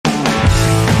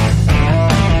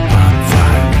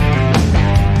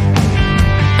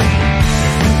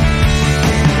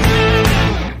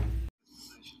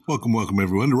Welcome,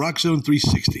 everyone, to Rock Zone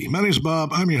 360. My name's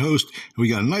Bob. I'm your host, and we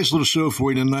got a nice little show for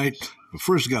you tonight. But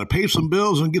first, we got to pay some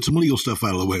bills and get some legal stuff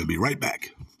out of the way. We'll be right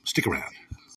back. Stick around.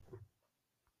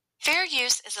 Fair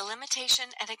use is a limitation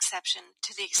and exception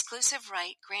to the exclusive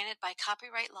right granted by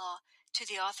copyright law to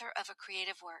the author of a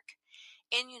creative work.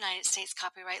 In United States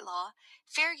copyright law,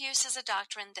 fair use is a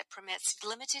doctrine that permits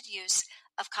limited use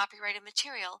of copyrighted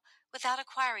material without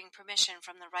acquiring permission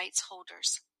from the rights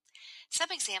holders. Some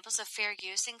examples of fair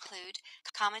use include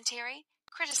commentary,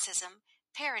 criticism,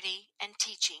 parody, and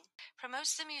teaching.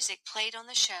 Promotes the music played on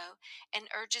the show and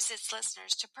urges its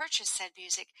listeners to purchase said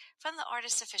music from the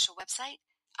artist's official website,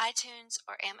 iTunes,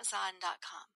 or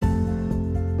Amazon.com.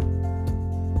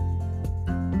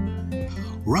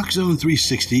 Rock Zone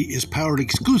 360 is powered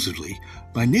exclusively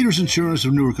by Naders Insurance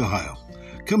of Newark, Ohio.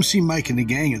 Come see Mike and the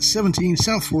gang at 17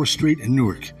 South 4th Street in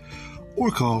Newark, or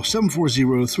call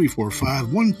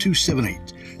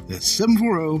 740-345-1278. That's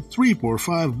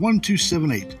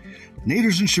 740-345-1278.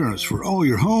 Naders Insurance for all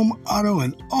your home, auto,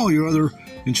 and all your other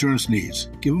insurance needs.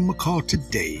 Give them a call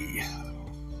today.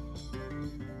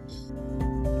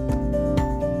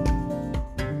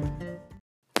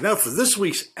 Now for this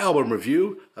week's album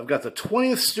review, I've got the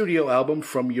 20th studio album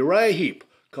from Uriah Heep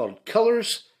called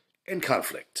Colors and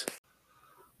Conflict.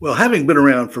 Well, having been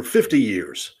around for 50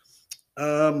 years,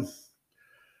 Uriah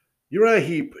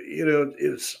Heep,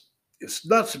 it's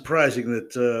not surprising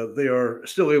that they are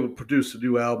still able to produce a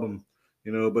new album,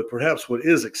 but perhaps what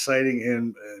is exciting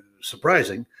and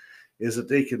surprising is that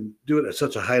they can do it at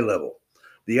such a high level.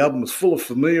 The album is full of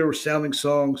familiar sounding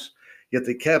songs, yet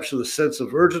they capture the sense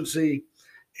of urgency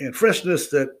and freshness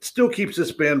that still keeps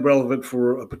this band relevant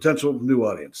for a potential new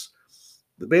audience.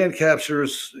 The band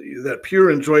captures that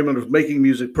pure enjoyment of making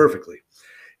music perfectly.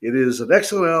 It is an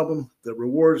excellent album that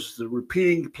rewards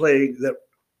repeating playing,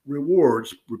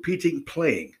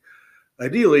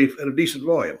 ideally at a decent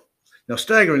volume. Now,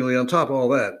 staggeringly, on top of all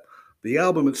that, the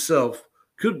album itself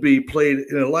could be played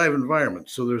in a live environment,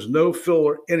 so there's no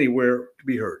filler anywhere to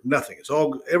be heard. Nothing. It's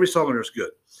all, every song on there is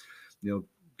good.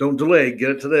 Don't delay, get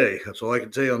it today. That's all I can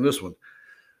tell you on this one.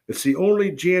 It's the only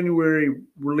January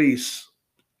release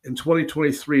in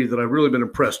 2023 that I've really been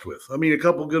impressed with. I mean, a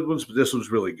couple good ones, but this one's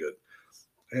really good.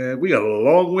 And we got a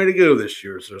long way to go this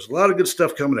year, so there's a lot of good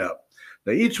stuff coming out.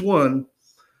 Now, each one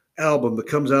album that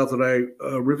comes out that I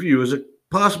review is a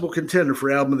possible contender for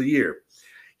Album of the Year.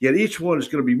 Yet each one is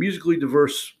going to be musically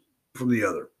diverse from the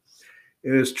other.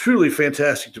 It is truly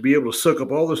fantastic to be able to soak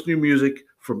up all this new music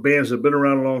from bands that have been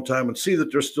around a long time and see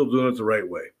that they're still doing it the right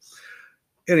way.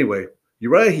 Anyway,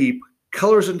 Uriah Heep,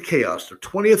 Colors and Chaos, their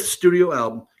 20th studio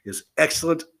album, is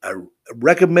excellent. I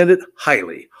recommend it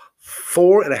highly.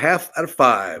 4.5 out of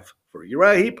 5 for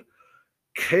Uriah Heep,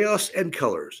 Chaos and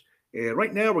Colors. And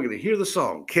right now we're going to hear the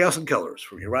song, Chaos and Colors,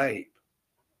 from Uriah Heep.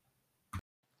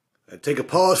 And take a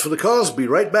pause for the cause. Be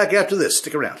right back after this.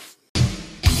 Stick around.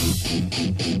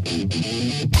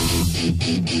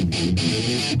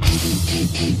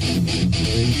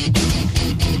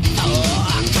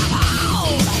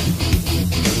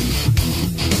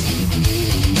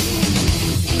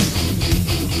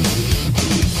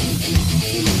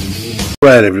 All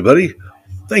right, everybody.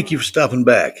 Thank you for stopping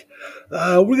back.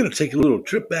 We're going to take a little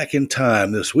trip back in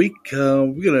time this week. We're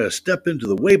going to step into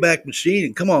the Wayback Machine,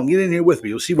 and come on, get in here with me.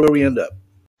 You'll see where we end up.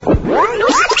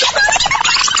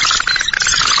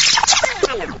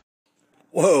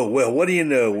 Whoa, well, what do you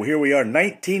know? Here we are,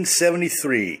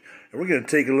 1973, and we're going to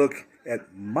take a look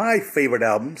at my favorite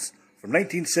albums from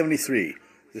 1973.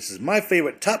 This is my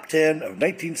favorite top 10 of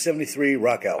 1973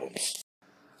 rock albums.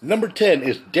 Number 10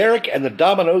 is Derek and the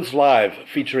Dominoes Live,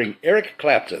 featuring Eric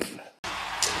Clapton.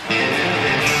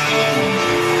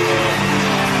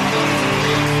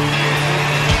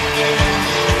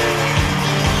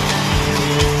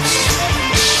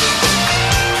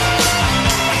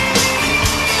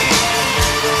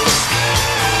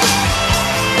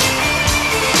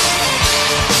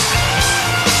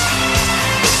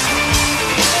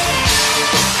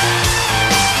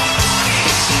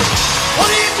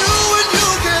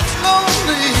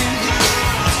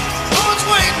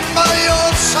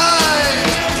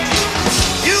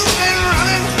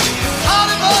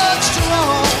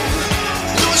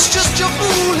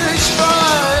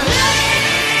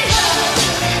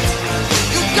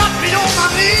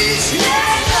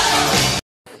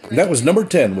 And that was number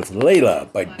 10 with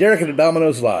Layla by Derek and the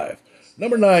Dominoes Live.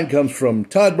 Number 9 comes from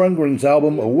Todd Rundgren's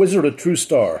album, A Wizard, a True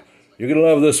Star. You're going to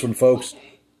love this one, folks.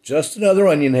 Just Another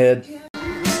Onion Head.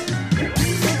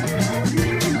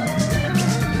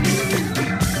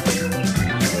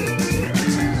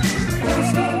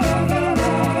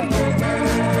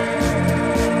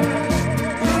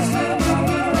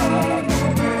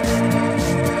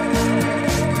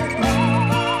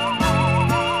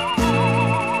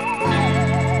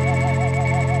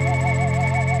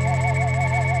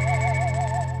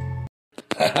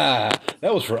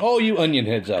 That was for all you onion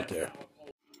heads out there.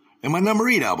 And my number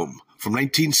 8 album from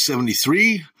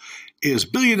 1973 is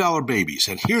Billion Dollar Babies.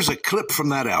 And here's a clip from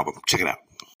that album. Check it out.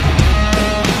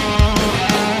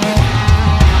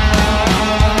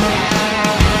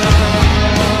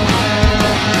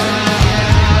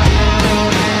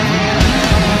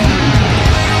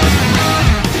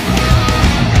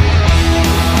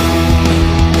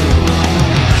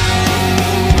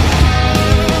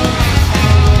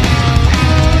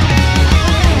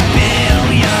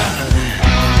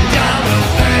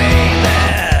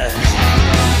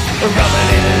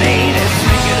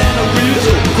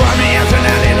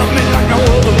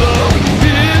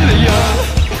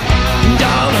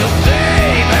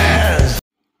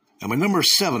 And my number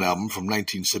 7 album from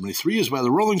 1973 is by the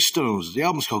Rolling Stones. The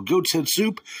album's called Goat's Head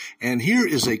Soup, and here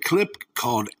is a clip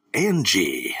called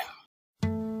Angie.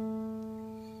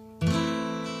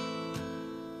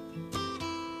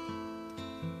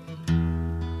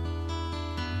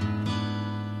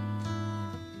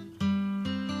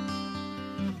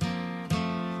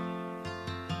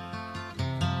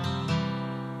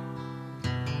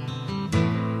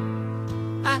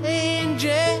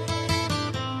 Angie,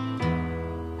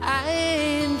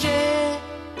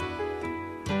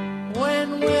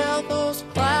 when will those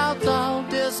clouds all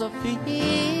disappear?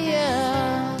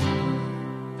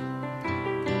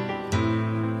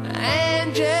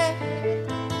 Angie,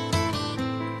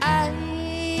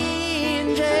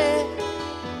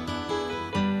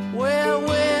 where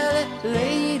will it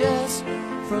lead us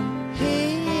from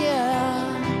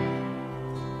here?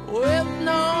 With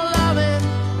no loving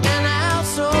in our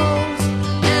souls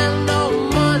and no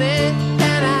money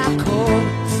in our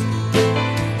coats,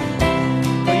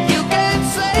 you can't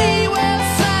say we're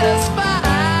satisfied.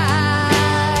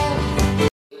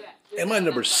 And my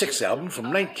number 6 album from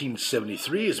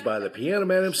 1973 is by the Piano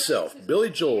Man himself, Billy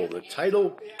Joel, the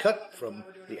title cut from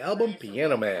the album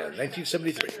Piano Man,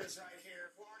 1973.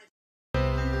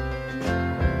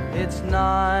 It's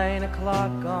 9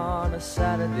 o'clock on a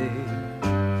Saturday.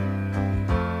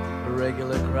 A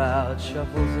regular crowd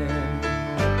shuffles in.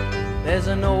 There's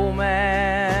an old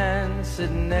man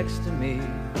sitting next to me,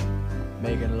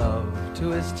 making love to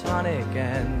his tonic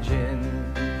and gin.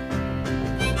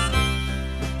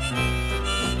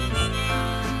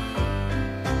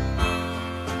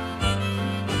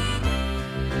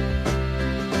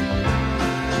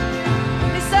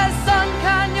 He says, son,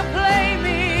 can you play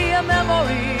me a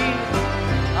memory?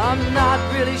 I'm not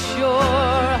really sure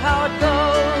how it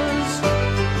goes,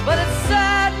 but it's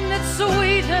sad and it's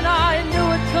sweet, and I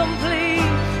knew it complete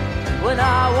when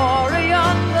I wore a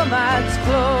younger man's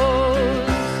clothes.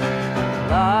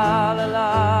 La la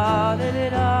la li li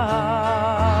la,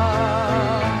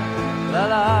 la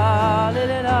la li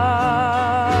li la,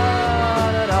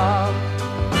 la la.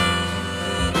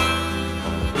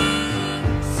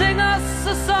 Sing us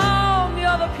a song,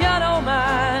 you're the piano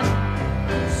man.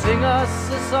 Sing us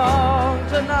a song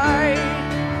tonight.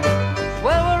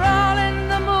 Well, we're all in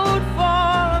the mood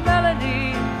for a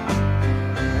melody,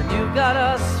 and you got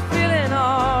us feeling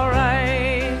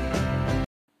alright.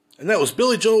 And that was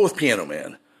Billy Joel with Piano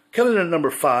Man. Coming in at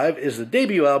number 5 is the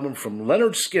debut album from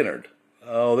Leonard Skinner.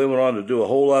 Oh, they went on to do a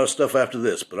whole lot of stuff after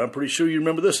this, but I'm pretty sure you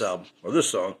remember this album, or this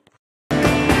song.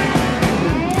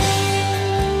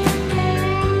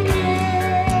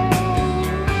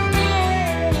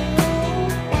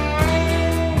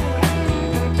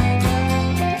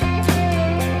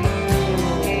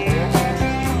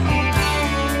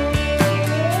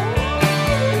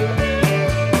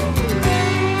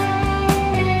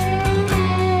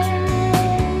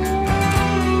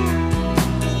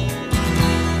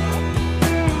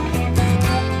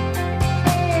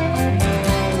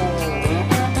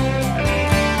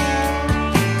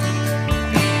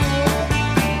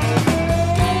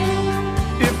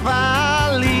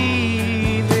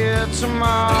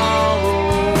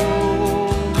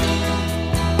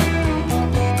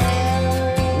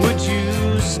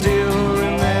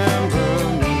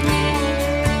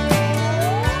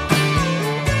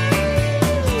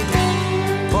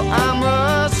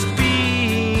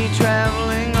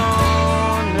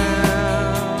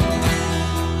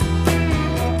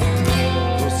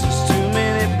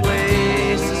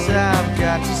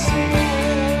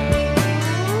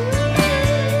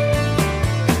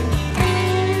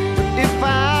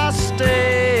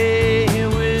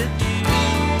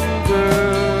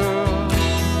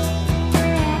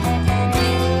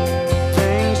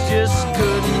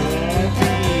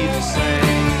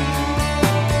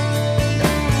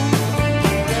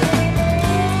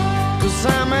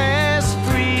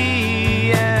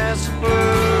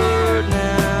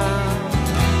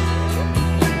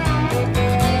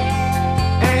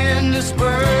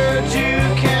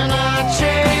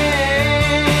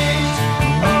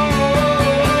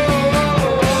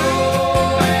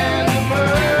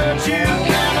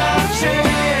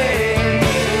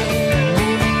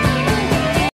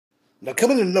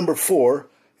 coming in number 4,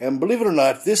 and believe it or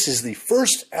not, this is the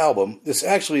first album. It's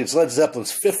Led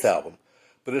Zeppelin's 5th album,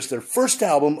 but it's their first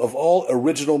album of all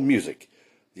original music.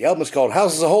 The album is called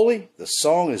Houses of Holy. The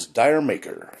song is Dire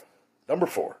Maker. Number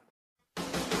 4.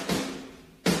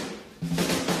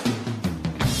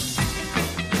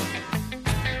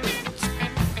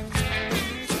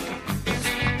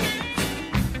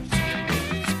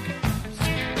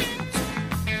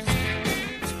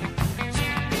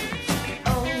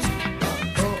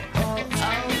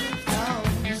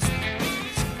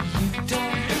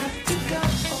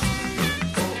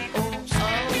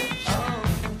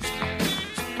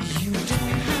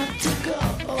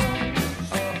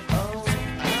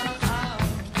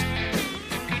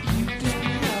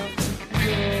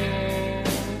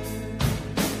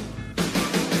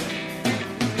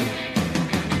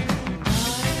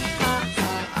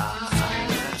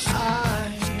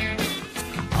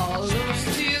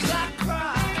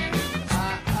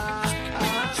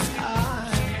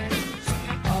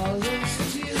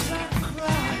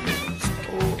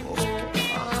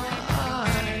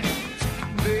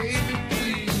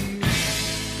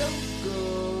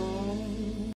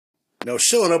 Now,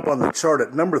 showing up on the chart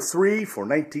at number 3 for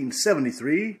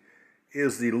 1973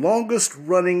 is the longest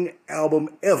running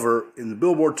album ever in the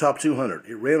Billboard Top 200.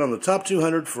 It ran on the Top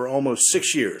 200 for almost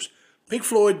 6 years. Pink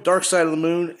Floyd, Dark Side of the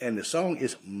Moon, and the song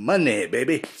is Money,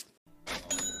 Baby.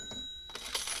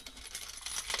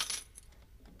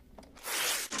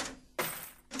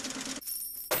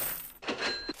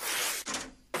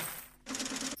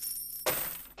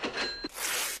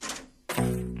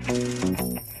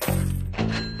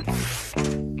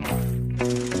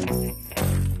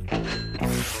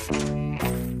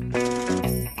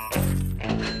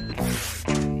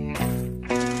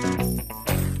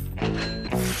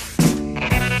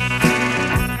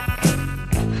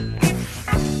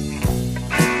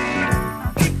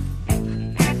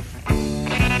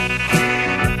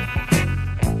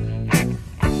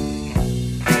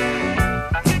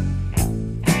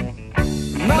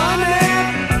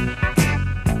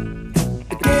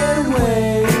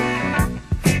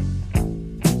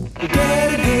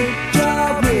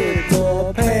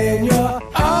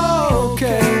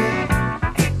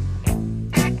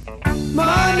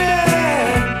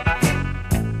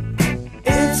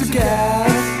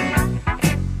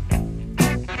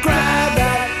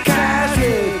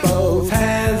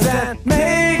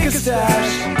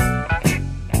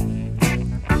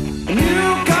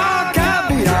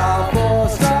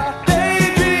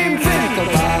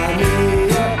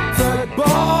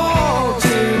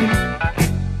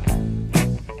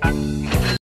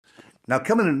 Now,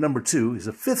 coming in at number 2 is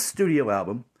a 5th studio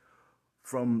album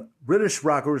from British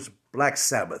rockers Black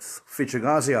Sabbath, featuring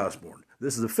Ozzy Osbourne.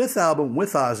 This is the 5th album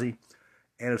with Ozzy,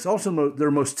 and it's also their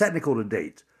most technical to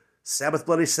date. Sabbath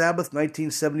Bloody Sabbath,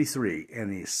 1973,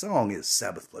 and the song is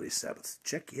Sabbath Bloody Sabbath.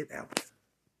 Check it out.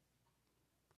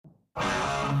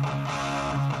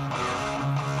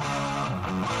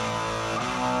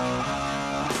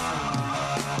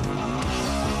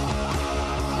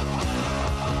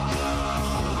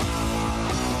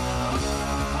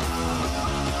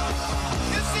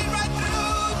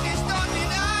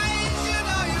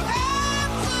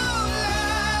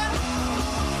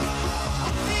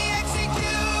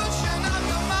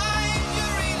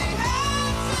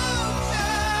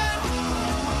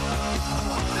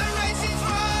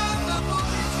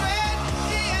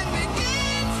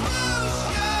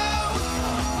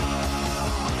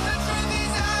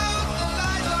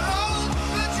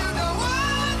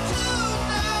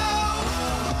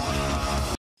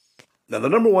 Now, the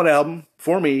number 1 album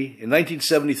for me in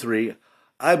 1973,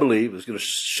 I believe, is going to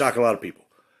shock a lot of people.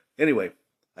 Anyway,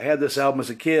 I had this album as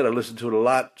a kid. I listened to it a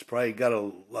lot. It's probably got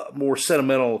a lot more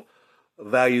sentimental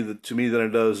value to me than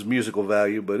it does musical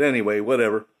value. But anyway,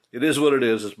 whatever. It is what it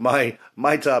is. It's my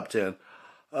top 10.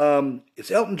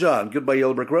 It's Elton John, Goodbye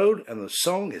Yellow Brick Road, and the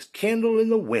song is Candle in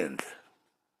the Wind.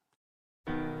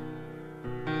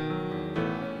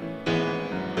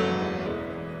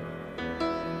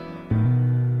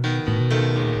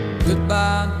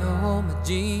 Goodbye, Norma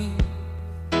Jean.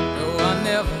 No, I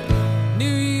never knew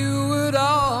you at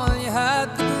all. You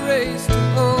had the grace to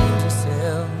hold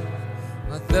yourself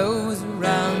while those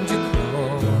around you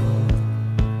crawled.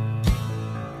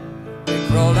 They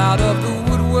crawled out of the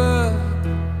woodwork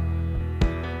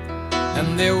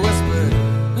and they whispered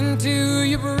into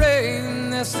your brain.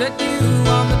 They set you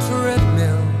on the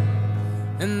treadmill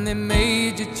and they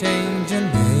made you change your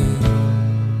name.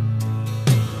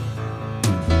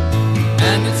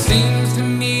 And it seems to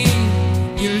me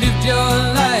you lived your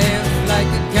life like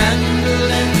a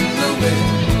candle in the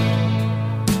wind,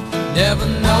 never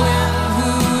knowing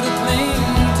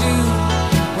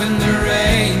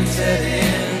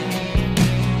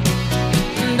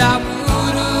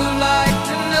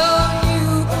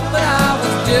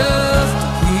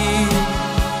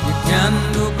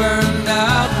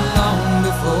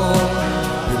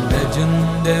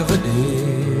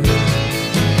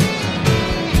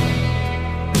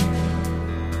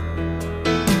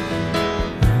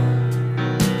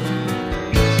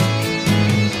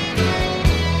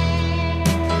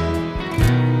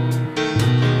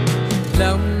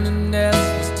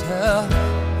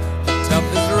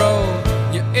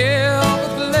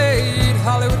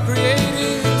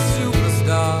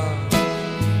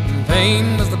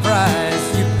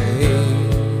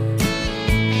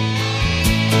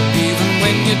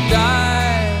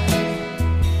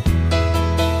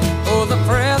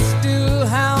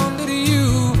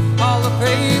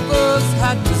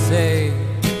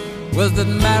was that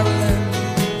Marilyn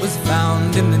was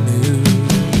found in the news.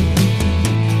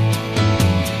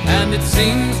 And it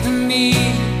seems to me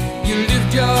you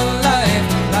lived your life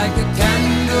like a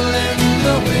candle in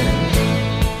the wind,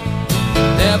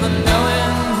 never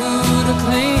knowing who to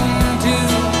cling to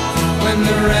when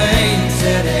the rain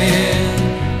set in.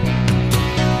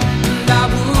 And I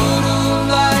would have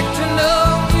liked to know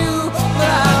you, but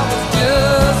I was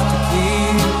just a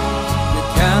kid. The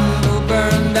candle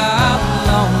burned out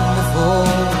long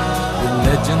before the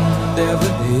legend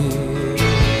ever did.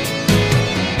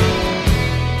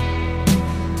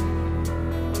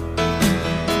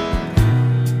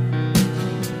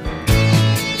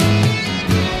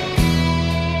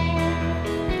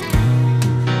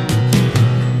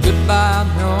 Goodbye,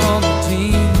 normal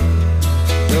teen.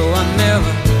 Though I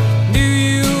never knew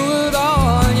you at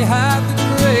all, you had the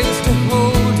grace to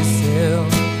hold yourself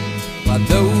while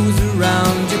those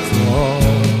around you crawl.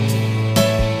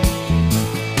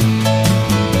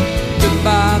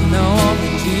 Goodbye,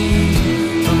 normal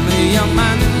teen. From the young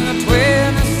man in the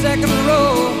 22nd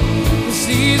row who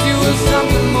sees you as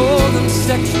something more than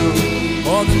sexual,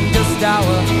 more than just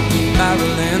our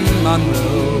Marilyn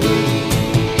Monroe.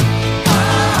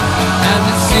 And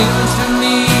it seems to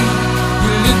me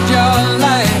you lived your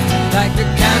life like a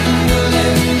candle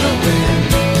in the wind,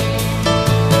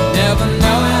 never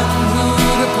knowing who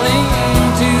to cling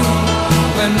to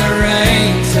when the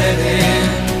rain set in.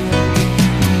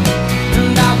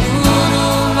 And I would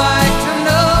have liked to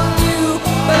know you,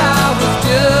 but I was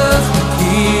just a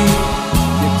kid.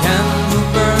 The candle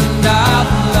burned out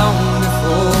long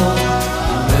before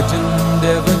the legend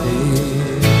ever did.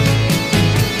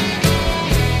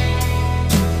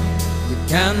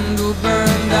 Candle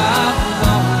burned out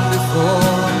long before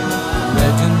the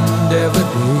legend ever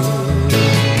did.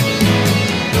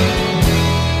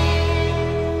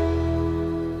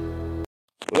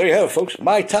 Well, there you have it, folks.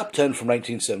 My top 10 from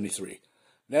 1973.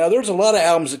 Now, there's a lot of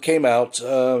albums that came out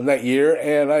that year,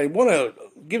 and I want to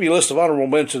give you a list of honorable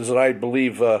mentions that I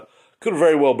believe could have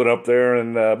very well been up there,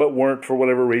 and but weren't for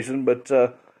whatever reason. But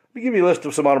let me give you a list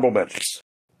of some honorable mentions.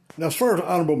 Now, as far as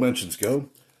honorable mentions go,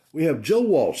 we have Joe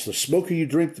Walsh, The Smoker You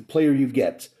Drink, The Player You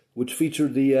Get, which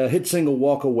featured the hit single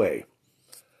Walk Away.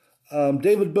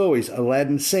 David Bowie's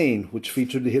Aladdin Sane, which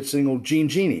featured the hit single Jean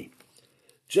Genie.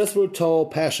 Jethro Tull,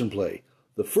 Passion Play,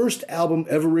 the first album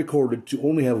ever recorded to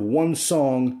only have one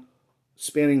song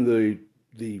spanning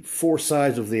the four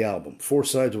sides of the album, four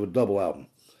sides of a double album.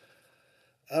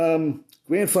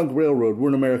 Grand Funk Railroad, We're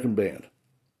an American Band.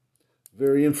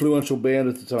 Very influential band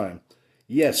at the time.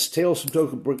 Yes, Tales from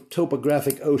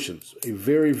Topographic Oceans, a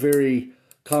very, very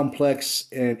complex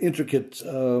and intricate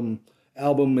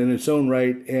album in its own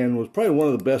right, and was probably one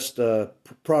of the best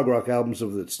prog rock albums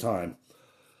of its time.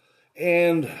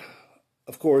 And,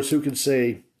 of course, who can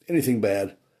say anything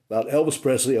bad about Elvis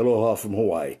Presley, Aloha from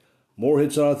Hawaii? More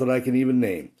hits on it than I can even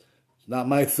name. It's not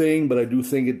my thing, but I do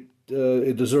think it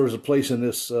deserves a place in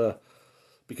this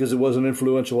because it was an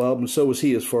influential album. So was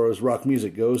he as far as rock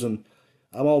music goes, and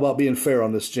I'm all about being fair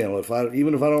on this channel.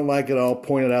 Even if I don't like it, I'll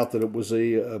point it out that it was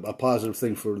a positive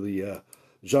thing for the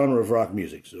genre of rock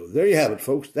music. So there you have it,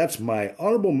 folks. That's my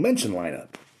honorable mention lineup.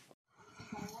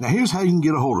 Now here's how you can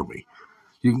get a hold of me.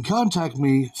 You can contact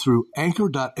me through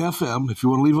anchor.fm if you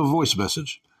want to leave a voice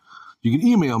message. You can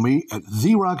email me at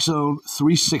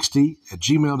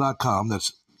therockzone360@gmail.com.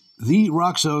 That's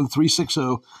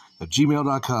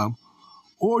therockzone360@gmail.com.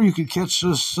 Or you can catch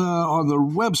us on the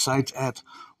website at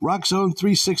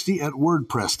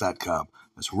rockzone360@wordpress.com.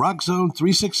 That's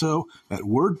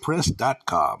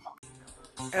rockzone360@wordpress.com.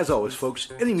 As always, folks,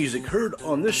 any music heard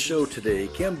on this show today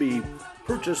can be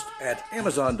purchased at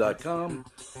Amazon.com,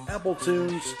 Apple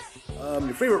Tunes,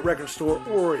 your favorite record store,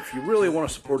 or if you really want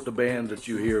to support the band that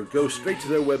you hear, go straight to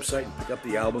their website and pick up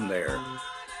the album there.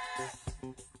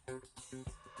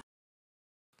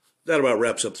 That about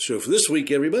wraps up the show for this week,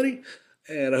 everybody.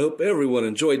 And I hope everyone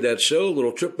enjoyed that show, a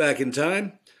little trip back in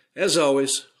time. As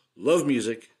always, love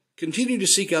music, continue to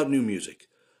seek out new music,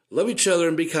 love each other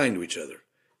and be kind to each other.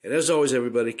 And as always,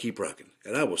 everybody, keep rocking.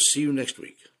 And I will see you next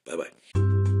week. Bye-bye.